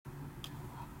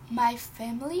My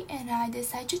family and I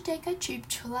decided to take a trip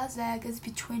to Las Vegas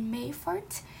between May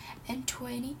 4th and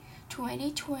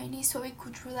 2020 so we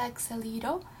could relax a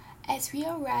little. As we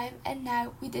arrived at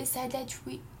night, we decided that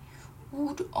we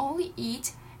would only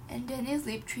eat and then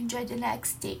sleep to enjoy the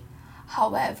next day.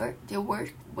 However, the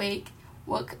work wake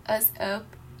woke us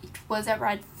up. It was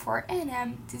around 4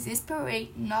 a.m.,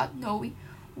 desperate, not knowing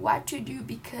what to do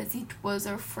because it was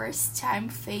our first time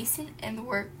facing and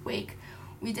work wake.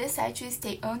 We decided to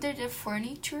stay under the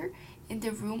furniture in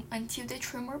the room until the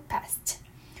tremor passed.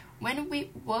 When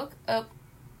we woke up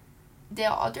the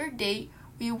other day,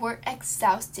 we were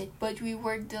exhausted, but we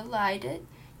were delighted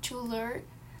to learn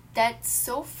that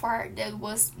so far there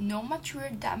was no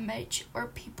material damage or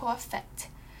people affected.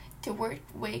 The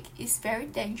earthquake is very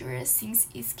dangerous since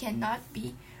it cannot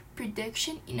be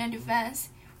predicted in advance.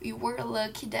 We were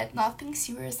lucky that nothing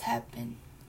serious happened.